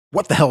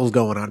What the hell is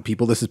going on,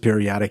 people? This is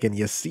Periodic, and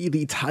you see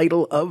the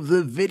title of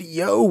the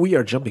video. We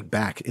are jumping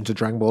back into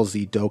Dragonball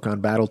Z Dokkan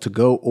Battle to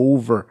go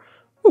over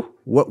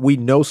what we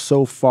know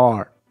so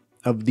far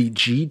of the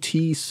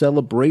GT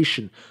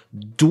Celebration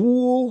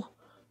Dual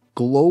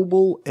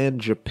Global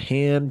and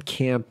Japan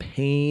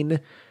campaign.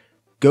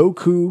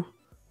 Goku,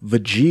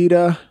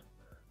 Vegeta.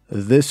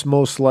 This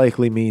most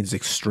likely means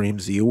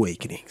Extreme Z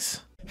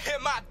Awakenings.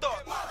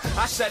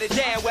 I shut it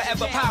down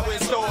wherever power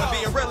is stored.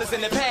 Being real is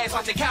in the past,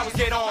 watching cowards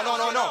get on.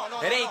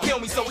 It ain't kill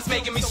me, so it's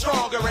making me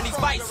stronger. And these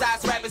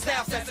bite-sized rappers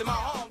now sensing my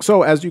home.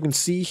 So as you can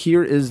see,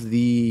 here is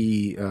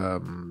the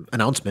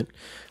announcement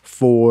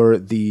for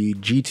the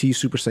GT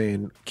Super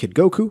Saiyan Kid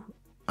Goku.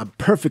 I'm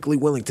perfectly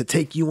willing to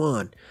take you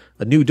on.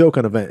 A new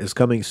Dokkan event is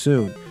coming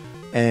soon.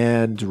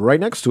 And right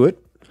next to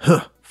it,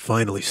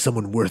 finally,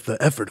 someone worth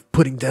the effort of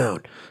putting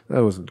down.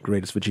 That wasn't the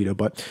greatest Vegeta,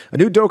 but a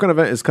new Dokkan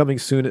event is coming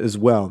soon as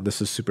well.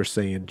 This is Super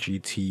Saiyan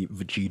GT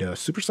Vegeta.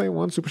 Super Saiyan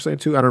 1, Super Saiyan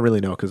 2, I don't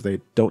really know because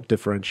they don't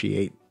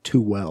differentiate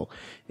too well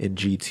in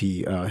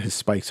GT. His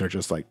spikes are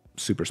just like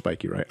super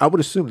spiky, right? I would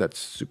assume that's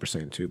Super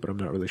Saiyan 2, but I'm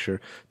not really sure.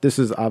 This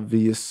is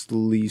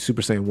obviously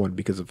Super Saiyan 1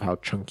 because of how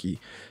chunky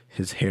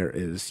his hair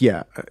is.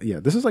 Yeah,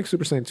 this is like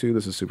Super Saiyan 2.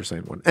 This is Super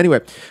Saiyan 1.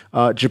 Anyway,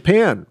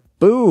 Japan.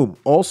 Boom!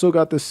 Also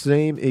got the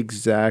same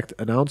exact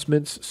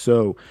announcements.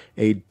 So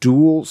a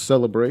dual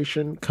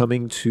celebration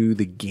coming to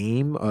the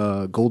game,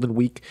 Golden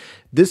Week.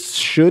 This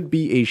should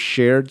be a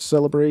shared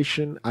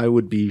celebration. I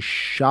would be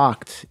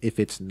shocked if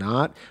it's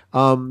not.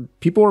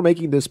 People were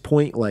making this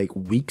point like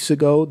weeks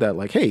ago that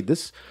like, hey,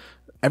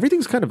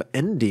 everything's kind of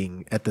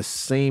ending at the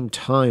same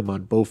time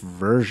on both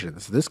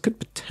versions. This could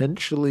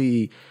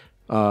potentially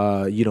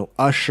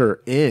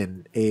usher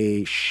in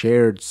a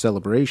shared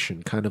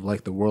celebration, kind of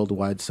like the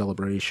worldwide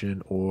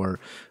celebration, or,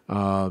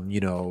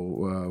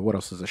 what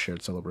else is a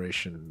shared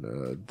celebration?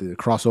 The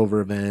crossover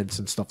events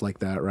and stuff like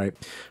that, right?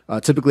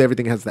 Typically,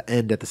 everything has to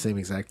end at the same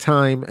exact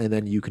time, and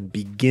then you can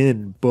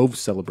begin both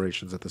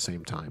celebrations at the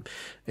same time.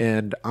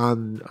 And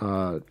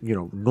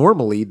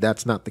normally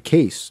that's not the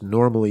case.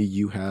 Normally,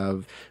 you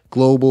have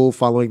Global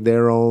following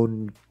their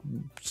own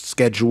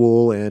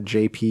schedule, and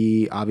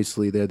JP,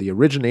 obviously they're the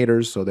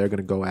originators, so they're going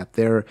to go at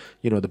their,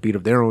 the beat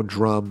of their own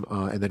drum,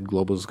 and then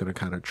Global is going to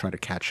kind of try to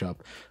catch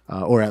up,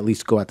 or at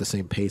least go at the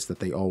same pace that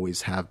they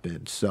always have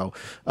been. So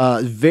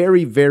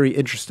very, very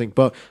interesting.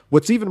 But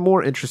what's even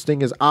more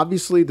interesting is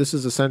obviously this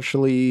is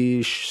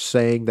essentially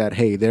saying that,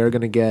 hey, they're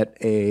going to get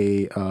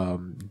a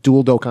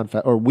dual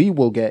Dokkan, or we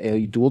will get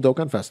a dual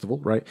Dokkan festival,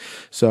 right?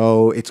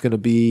 So it's going to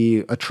be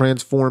a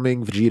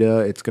transforming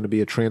Vegeta, it's going to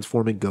be a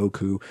transforming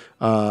Goku.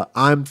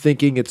 I'm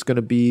thinking it's going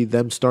to be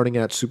them starting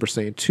at Super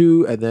Saiyan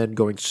 2 and then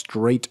going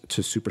straight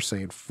to Super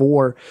Saiyan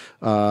 4.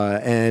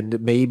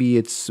 And maybe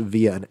it's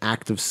via an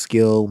active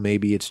skill.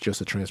 Maybe it's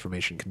just a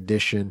transformation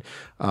condition.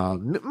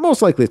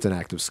 Most likely it's an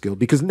active skill,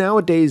 because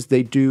nowadays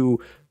they do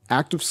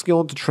active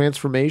skill into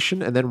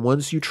transformation, and then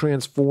once you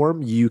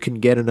transform, you can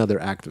get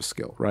another active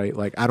skill, right?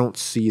 Like, I don't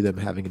see them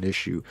having an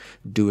issue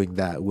doing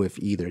that with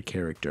either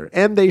character.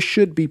 And they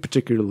should be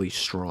particularly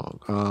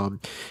strong.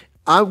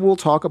 I will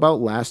talk about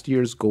last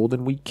year's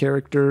Golden Week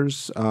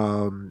characters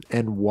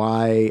and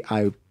why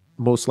I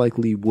most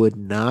likely would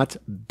not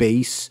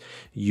base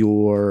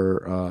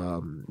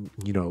your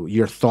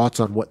your thoughts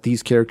on what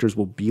these characters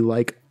will be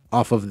like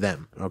off of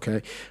them.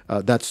 Okay,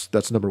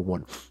 that's number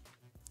one.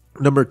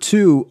 Number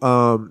two,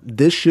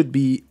 this should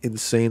be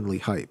insanely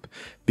hype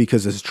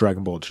because it's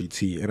Dragon Ball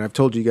GT, and I've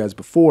told you guys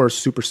before,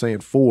 Super Saiyan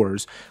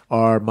 4s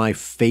are my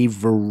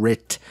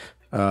favorite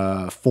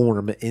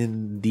form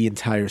in the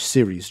entire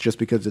series, just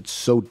because it's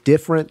so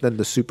different than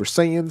the Super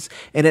Saiyans,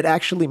 and it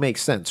actually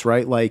makes sense,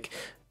 right? Like,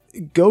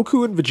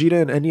 Goku and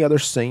Vegeta and any other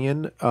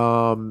Saiyan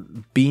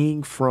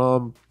being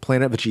from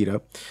planet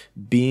Vegeta,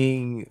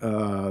 being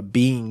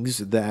beings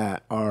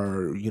that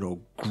are,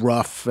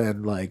 gruff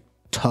and like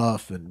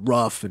tough and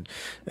rough, and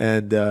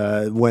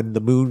when the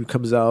moon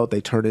comes out,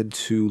 they turn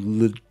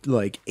into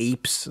like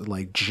apes,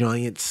 like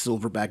giant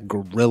silverback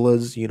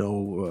gorillas,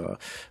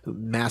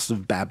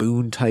 massive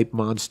baboon type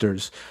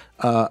monsters.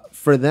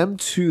 For them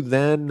to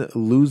then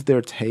lose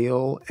their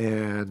tail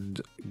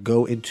and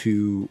go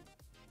into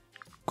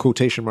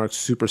quotation marks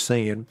Super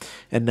Saiyan,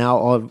 and now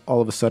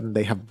all of a sudden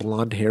they have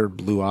blonde hair and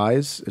blue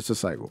eyes. It's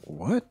just like,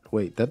 what?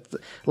 Wait, that,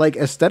 like,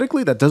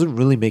 aesthetically that doesn't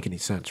really make any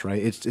sense,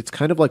 right? It's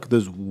kind of like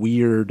this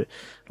weird,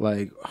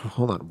 like,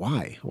 hold on,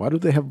 why do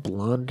they have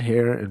blonde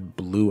hair and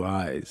blue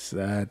eyes?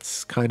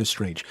 That's kind of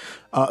strange.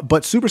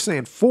 But Super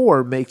Saiyan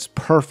 4 makes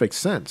perfect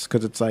sense,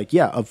 because it's like,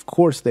 yeah, of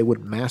course they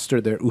would master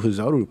their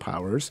Uhizaru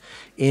powers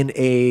in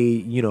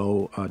a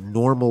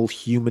normal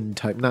human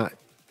type, not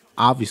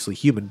obviously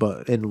human,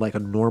 but in like a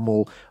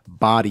normal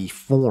body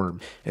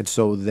form. And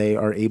so they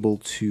are able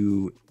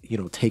to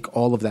take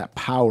all of that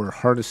power,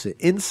 harness it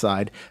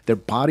inside, their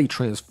body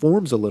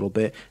transforms a little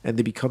bit, and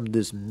they become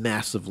this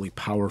massively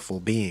powerful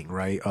being,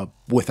 right?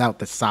 Without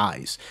the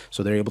size.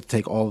 So they're able to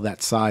take all of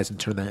that size and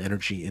turn that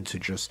energy into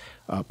just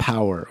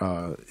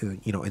power,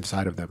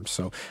 inside of them.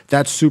 So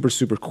that's super,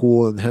 super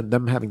cool. And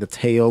them having the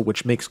tail,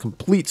 which makes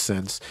complete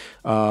sense.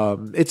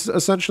 It's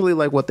essentially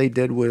like what they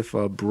did with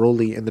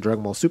Broly in the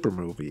Dragon Ball Super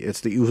movie.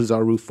 It's the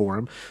Uhizaru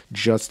form,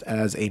 just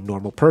as a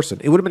normal person.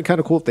 It would have been kind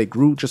of cool if they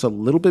grew just a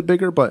little bit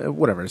bigger, but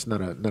whatever. It's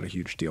not a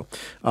huge deal.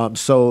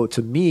 So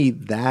to me,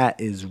 that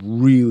is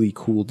really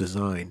cool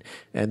design.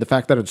 And the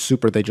fact that in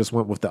Super, they just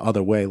went with the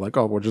other way, like,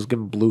 oh, we're just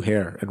giving blue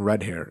hair and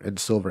red hair and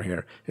silver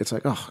hair. It's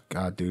like, oh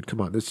God, dude, come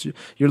on.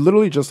 You're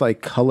literally just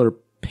like color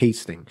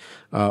pasting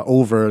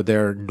over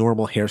their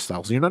normal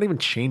hairstyles. You're not even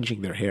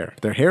changing their hair.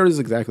 Their hair is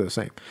exactly the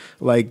same.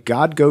 Like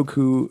God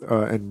Goku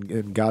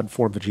and God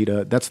form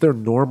Vegeta, that's their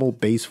normal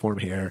base form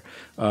hair.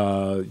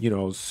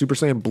 Super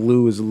Saiyan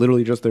Blue is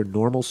literally just their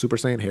normal Super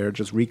Saiyan hair,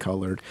 just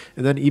recolored.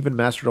 And then even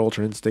Master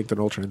Ultra Instinct and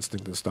Ultra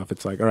Instinct and stuff,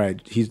 it's like, all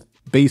right, he's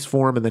base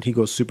form and then he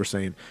goes Super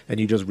Saiyan and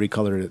you just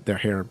recolored their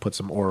hair and put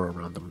some aura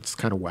around them. It's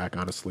kind of whack,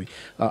 honestly.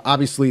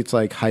 Obviously, it's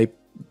like hype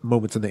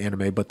moments in the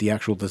anime, but the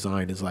actual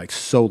design is like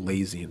so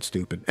lazy and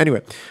stupid.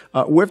 Anyway,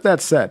 with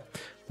that said,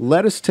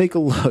 let us take a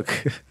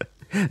look.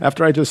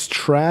 After I just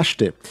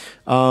trashed it,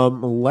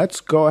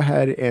 let's go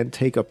ahead and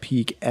take a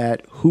peek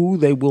at who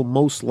they will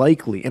most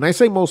likely, and I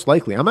say most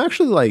likely, I'm kind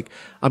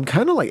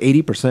of like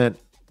 80%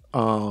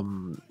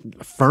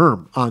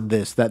 firm on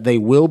this, that they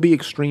will be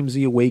Extreme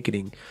Z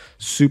Awakening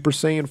Super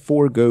Saiyan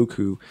 4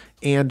 Goku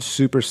and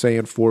Super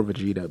Saiyan 4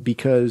 Vegeta,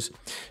 because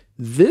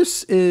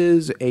this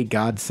is a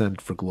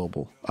godsend for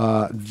Global.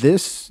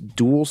 This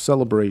dual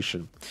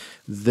celebration,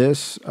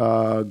 this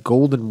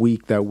golden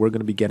week that we're going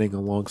to be getting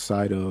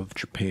alongside of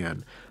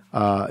Japan,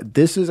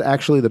 this is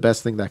actually the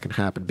best thing that can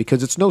happen,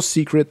 because it's no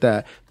secret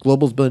that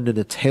Global's been in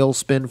a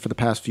tailspin for the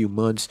past few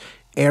months.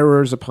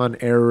 Errors upon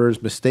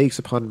errors, mistakes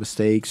upon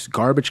mistakes,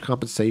 garbage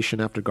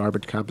compensation after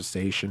garbage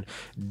compensation,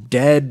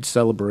 dead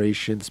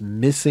celebrations,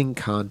 missing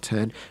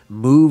content,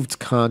 moved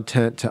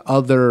content to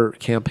other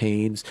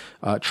campaigns,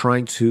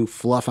 trying to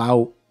fluff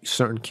out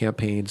certain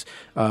campaigns,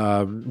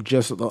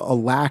 just a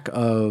lack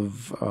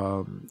of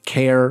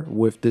care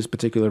with this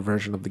particular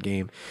version of the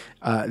game.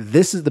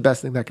 This is the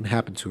best thing that can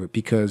happen to it,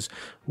 because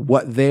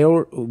what they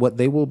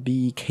will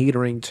be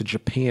catering to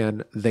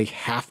Japan, they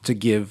have to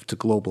give to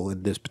Global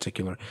in this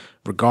particular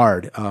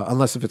regard,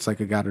 unless if it's like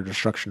a God of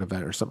Destruction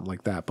event or something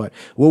like that. But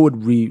what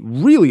would be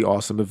really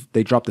awesome if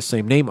they dropped the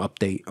same name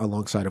update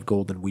alongside of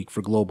Golden Week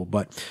for Global,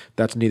 but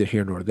that's neither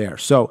here nor there.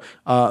 So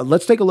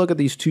let's take a look at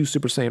these two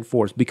Super Saiyan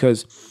 4s,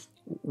 because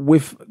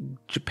with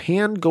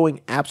Japan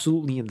going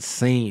absolutely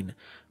insane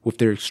with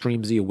their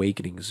Extreme Z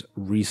Awakenings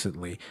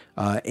recently,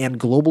 and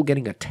Global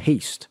getting a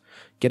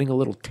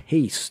little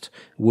taste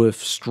with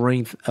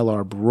Strength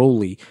LR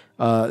Broly,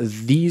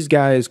 these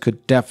guys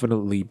could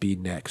definitely be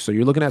next. So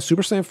you're looking at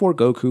Super Saiyan 4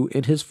 Goku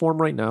in his form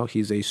right now.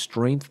 He's a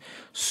Strength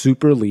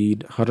Super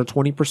Lead,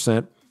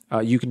 120%.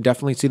 You can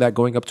definitely see that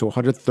going up to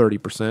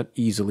 130%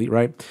 easily,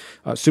 right?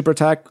 Super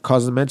attack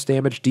causes immense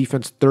damage,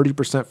 defense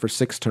 30% for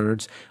 6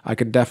 turns. I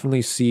can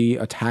definitely see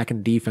attack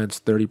and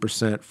defense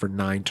 30% for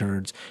 9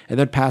 turns. And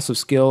then passive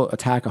skill,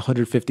 attack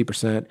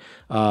 150%,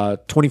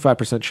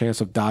 25%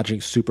 chance of dodging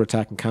super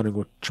attack and countering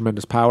with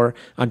tremendous power.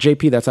 On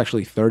JP, that's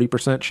actually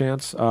 30%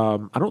 chance.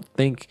 I don't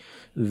think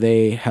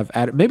they have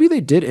added, maybe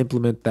they did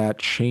implement that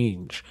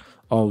change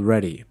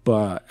already,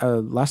 but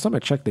last time I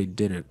checked they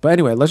didn't. But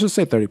anyway, let's just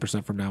say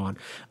 30% from now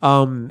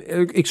on.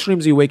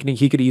 Extreme Z Awakening,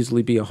 he could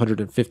easily be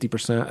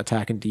 150%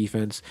 attack and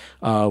defense,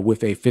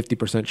 with a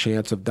 50%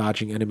 chance of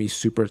dodging enemy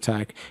super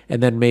attack,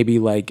 and then maybe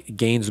like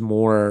gains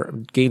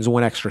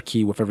 1 extra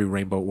key with every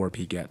rainbow orb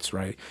he gets,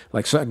 right?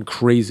 Like something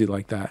crazy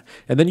like that.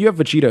 And then you have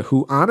Vegeta,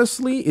 who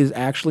honestly is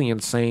actually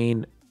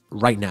insane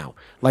right now.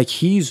 Like,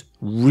 he's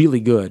really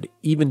good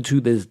even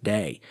to this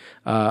day.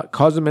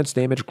 Causes immense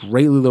damage,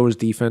 greatly lowers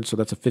defense, so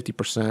that's a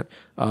 50%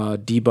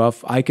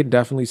 debuff. I can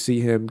definitely see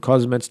him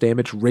cause immense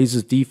damage,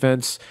 raises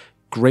defense,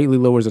 greatly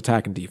lowers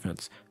attack and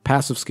defense.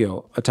 Passive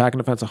skill, attack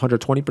and defense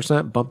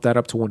 120%, bump that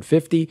up to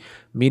 150.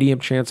 Medium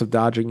chance of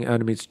dodging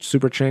enemies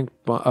super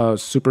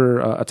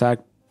attack,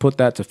 put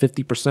that to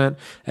 50%,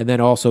 and then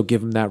also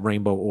give him that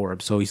rainbow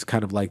orb. So he's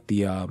kind of like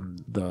the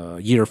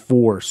year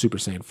 4 Super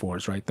Saiyan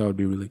 4s, right? That would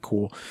be really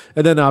cool.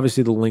 And then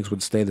obviously the links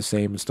would stay the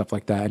same and stuff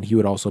like that, and he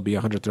would also be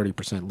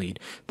 130% lead.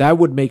 That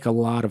would make a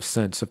lot of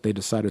sense if they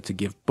decided to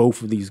give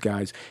both of these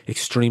guys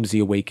Extreme Z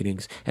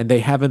Awakenings, and they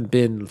haven't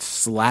been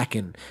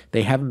slacking.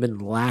 They haven't been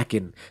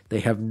lacking. They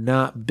have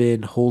not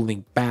been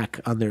holding back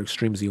on their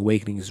Extreme Z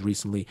Awakenings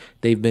recently.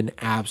 They've been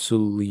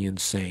absolutely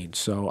insane.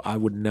 So I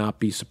would not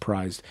be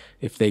surprised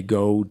if they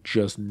go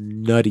just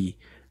nutty,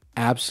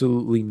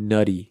 absolutely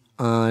nutty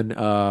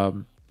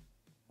on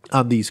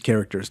on these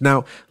characters.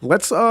 Now,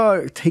 let's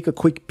take a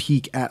quick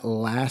peek at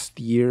last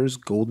year's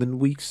Golden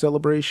Week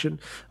celebration,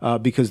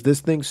 because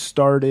this thing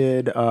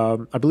started,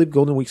 I believe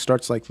Golden Week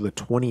starts like the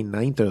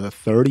 29th or the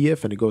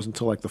 30th, and it goes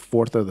until like the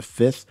 4th or the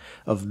 5th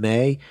of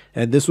May.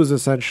 And this was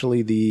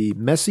essentially the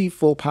messy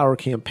full power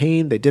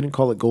campaign. They didn't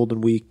call it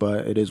Golden Week,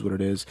 but it is what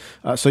it is.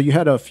 So you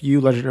had a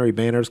few legendary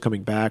banners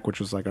coming back, which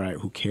was like, all right,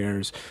 who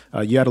cares?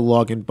 You had a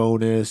login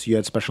bonus, you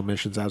had special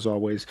missions as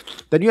always.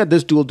 Then you had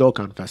this Dual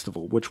Dokkan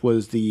Festival, which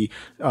was the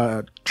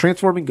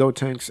Transforming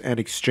Gotenks and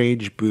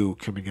Exchange Boo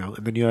coming out.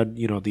 And then you had,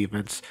 the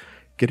events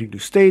getting new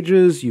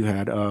stages. You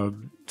had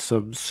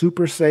some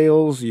super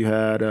sales. You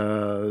had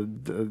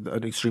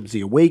an Extreme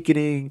Z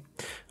Awakening.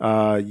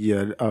 You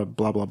had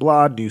blah, blah,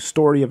 blah. New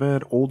story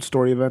event. Old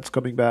story events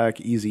coming back.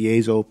 Easy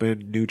A's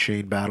open. New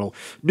chain battle.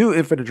 New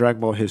Infinite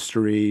Dragon Ball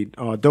history.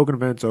 Dokkan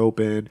events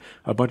open.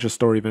 A bunch of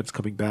story events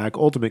coming back.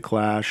 Ultimate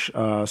Clash.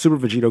 Super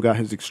Vegeta got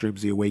his Extreme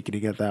Z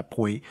Awakening at that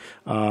point.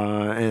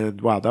 And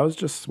wow, that was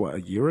just,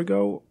 a year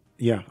ago?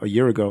 Yeah, a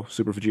year ago,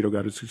 Super Vegeta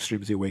got his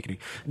Extreme Z Awakening.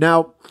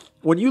 Now,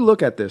 when you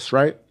look at this,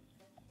 right,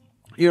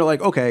 you're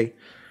like, okay,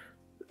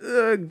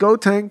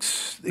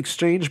 Gotenks,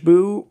 Exchange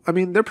Boo, I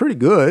mean, they're pretty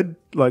good.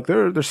 Like,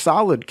 they're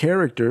solid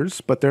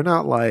characters, but they're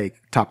not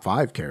like top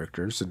 5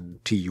 characters in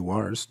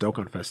TURs,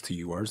 Dokkan Fest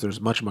TURs.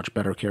 There's much, much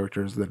better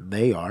characters than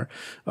they are.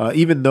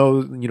 Even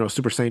though,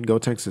 Super Saiyan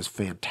Gotenks is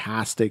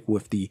fantastic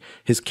with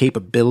his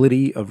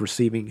capability of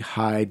receiving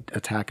high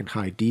attack and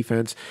high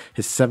defense,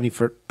 his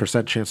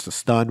 70% chance to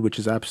stun, which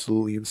is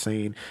absolutely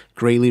insane.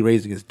 Greatly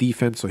raising his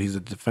defense, so he's a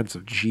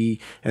defensive G.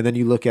 And then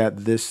you look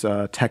at this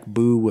Tech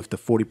Boo with the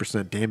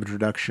 40% damage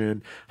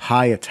reduction,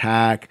 high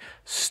attack,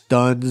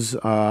 stuns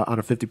on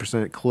a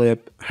 50%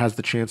 clip, has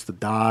the chance to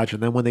dodge,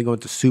 and then when they go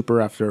into Super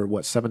after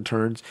 7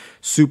 turns,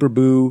 Super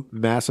Boo,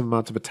 massive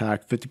amounts of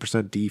attack,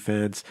 50%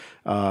 defense,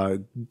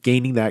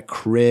 gaining that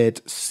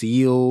crit,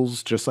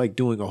 seals, just like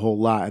doing a whole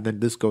lot. And then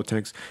this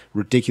Gotenks,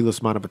 ridiculous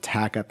amount of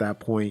attack at that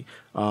point,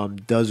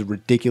 does a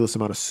ridiculous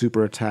amount of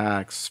super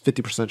attacks,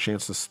 50%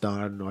 chance to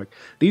stun. Like,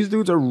 these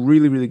dudes are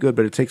really, really good,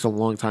 but it takes a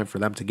long time for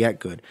them to get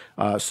good.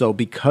 So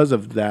because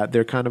of that,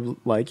 they're kind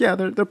of like, yeah,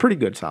 they're pretty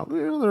good. Solid.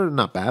 They're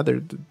not bad.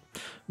 They're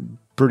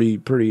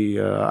pretty.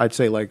 I'd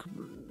say like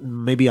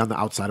maybe on the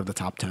outside of the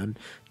top 10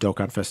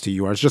 Dokkan Fest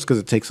TURs, just because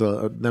it takes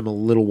them a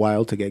little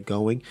while to get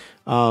going.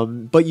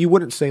 But you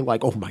wouldn't say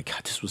like, oh my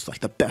god, this was like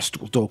the best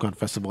Dokkan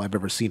Festival I've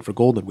ever seen for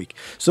Golden Week.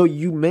 So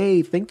you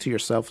may think to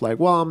yourself like,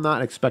 well, I'm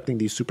not expecting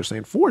these Super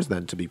Saiyan 4s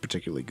then to be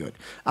particularly good.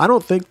 I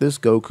don't think this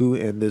Goku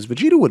and this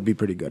Vegeta would be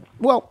pretty good.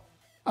 Well,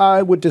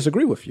 I would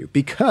disagree with you,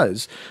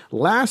 because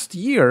last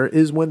year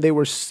is when they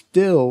were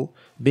still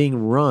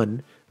being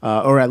run,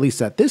 or at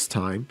least at this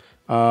time,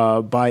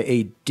 by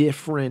a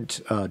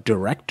different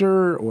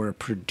director or a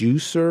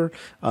producer.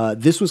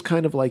 This was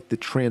kind of like the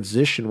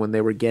transition when they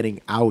were getting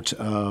out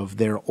of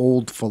their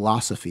old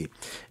philosophy.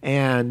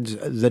 And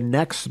the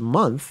next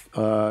month,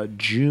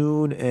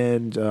 June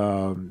and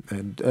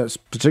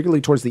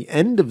particularly towards the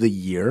end of the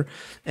year,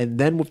 and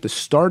then with the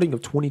starting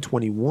of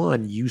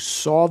 2021, you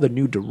saw the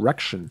new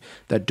direction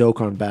that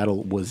Dokkan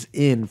Battle was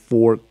in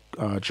for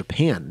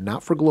Japan,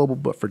 not for global,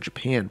 but for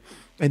Japan.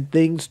 And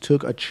things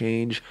took a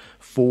change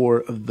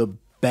for the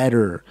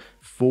better,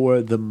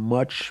 for the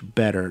much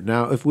better.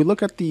 Now, if we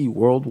look at the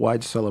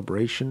worldwide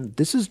celebration,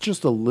 this is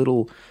just a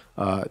little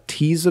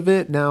tease of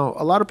it. Now,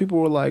 a lot of people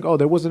were like, oh,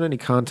 there wasn't any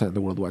content in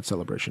the worldwide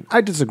celebration.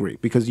 I disagree,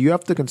 because you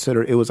have to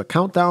consider it was a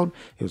countdown,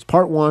 it was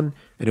part 1,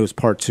 and it was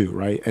part 2,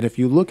 right? And if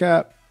you look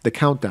at the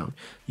countdown,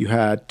 you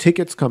had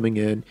tickets coming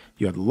in,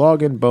 you had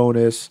login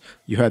bonus,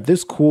 you had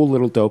this cool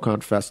little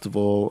Dokkan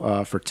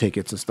festival for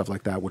tickets and stuff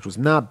like that, which was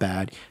not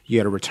bad. You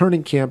had a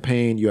returning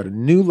campaign, you had a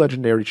new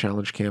legendary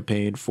challenge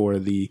campaign for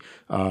the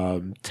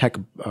Tech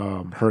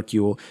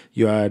Hercule,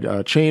 you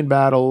had chain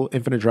battle,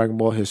 Infinite Dragon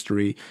Ball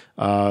history,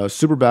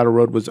 Super Battle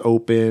Road was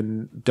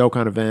open,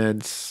 Dokkan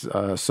events,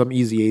 some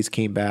Easy A's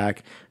came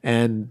back,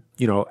 and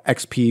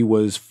XP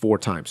was 4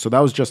 times. So that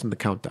was just in the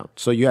countdown.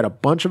 So you had a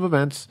bunch of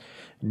events,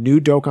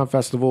 new Dokkan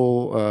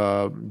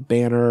Festival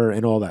banner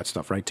and all that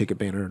stuff, right? Ticket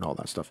banner and all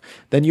that stuff.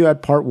 Then you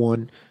had part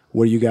 1,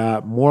 where you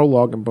got more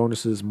login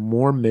bonuses,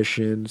 more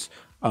missions,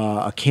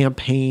 a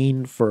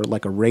campaign for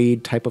like a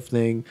raid type of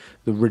thing,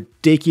 the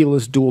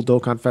ridiculous dual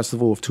Dokkan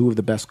Festival with 2 of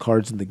the best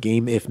cards in the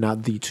game, if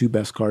not the 2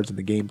 best cards in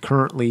the game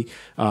currently,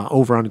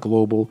 over on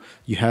Global.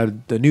 You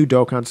had the new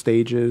Dokkan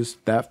stages,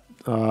 that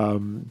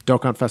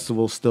Dokkan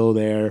Festival still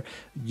there.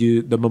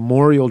 The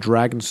Memorial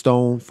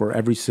Dragonstone for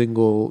every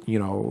single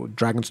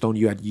Dragonstone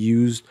you had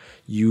used,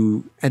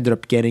 you ended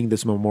up getting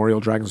this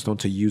Memorial Dragonstone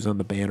to use on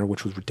the banner,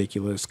 which was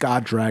ridiculous.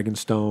 God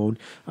Dragonstone,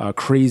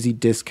 crazy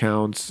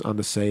discounts on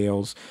the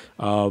sales.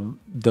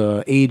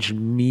 The Age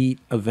Meet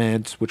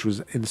event, which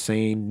was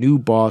insane. New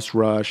boss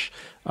rush,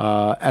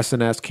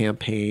 SNS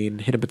campaign,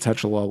 Hidden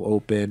Potential all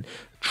open.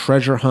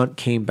 Treasure Hunt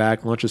came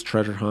back, Launch's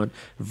Treasure Hunt.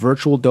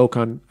 Virtual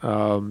Dokkan,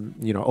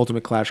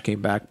 Ultimate Clash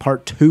came back.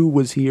 Part 2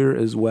 was here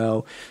as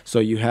well. So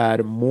you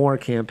had more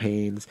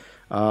campaigns.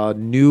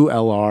 New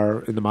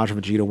LR in the Majin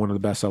Vegeta, one of the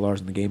best LRs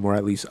in the game, or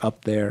at least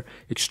up there.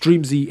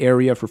 Extreme Z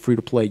area for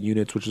free-to-play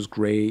units, which is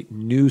great.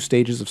 New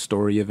stages of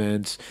story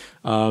events.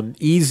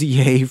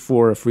 Easy A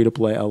for a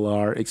free-to-play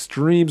LR.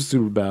 Extreme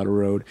Super Battle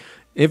Road.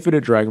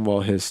 Infinite Dragon Ball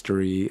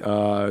History,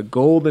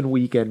 Golden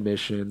Weekend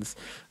missions,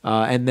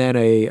 and then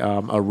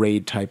a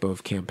raid type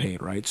of campaign,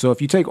 right? So if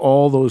you take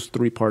all those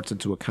 3 parts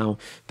into account,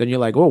 then you're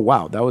like, oh,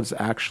 wow, that was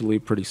actually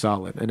pretty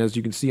solid. And as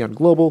you can see on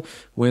Global,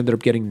 we ended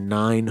up getting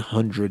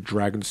 900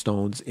 Dragon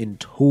Stones in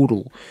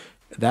total.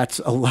 That's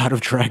a lot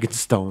of Dragon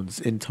Stones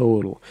in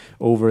total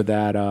over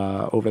that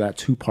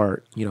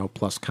 2-part,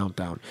 plus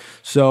countdown.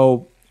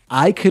 So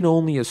I can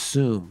only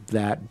assume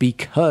that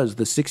because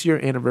the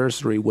 6-year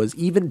anniversary was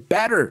even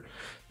better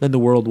than the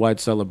worldwide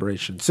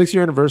celebration.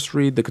 6-year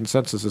anniversary, the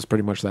consensus is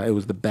pretty much that it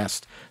was the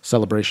best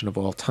celebration of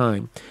all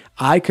time.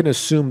 I can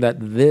assume that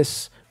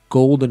this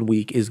Golden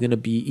Week is going to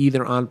be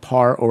either on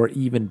par or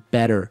even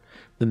better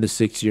than the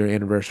 6-year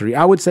anniversary.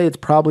 I would say it's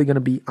probably going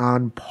to be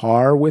on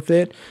par with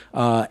it.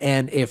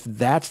 And if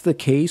that's the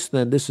case,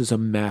 then this is a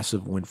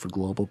massive win for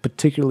Global,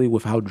 particularly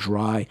with how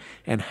dry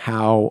and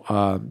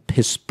how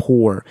piss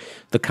poor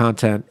the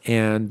content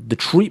and the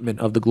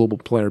treatment of the global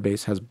player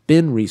base has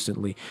been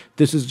recently.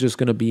 This is just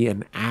going to be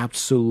an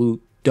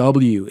absolute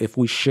W if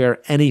we share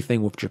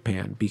anything with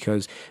Japan,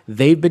 because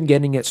they've been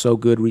getting it so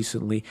good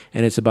recently,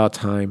 and it's about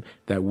time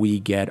that we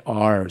get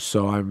ours.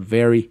 So I'm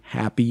very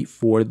happy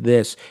for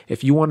this.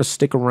 If you want to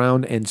stick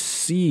around and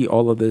see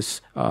all of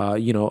this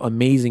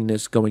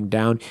amazingness going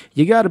down,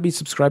 you got to be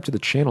subscribed to the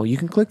channel. You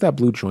can click that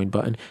blue join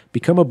button,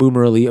 become a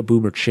Boomer Elite, a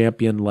Boomer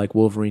Champion like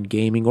Wolverine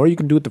Gaming, or you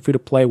can do it the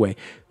free-to-play way.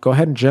 Go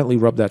ahead and gently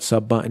rub that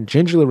sub button,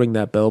 gingerly ring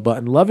that bell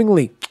button,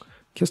 lovingly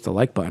kiss the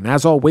like button.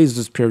 As always,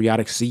 this is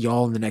Periodic. See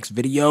y'all in the next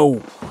video.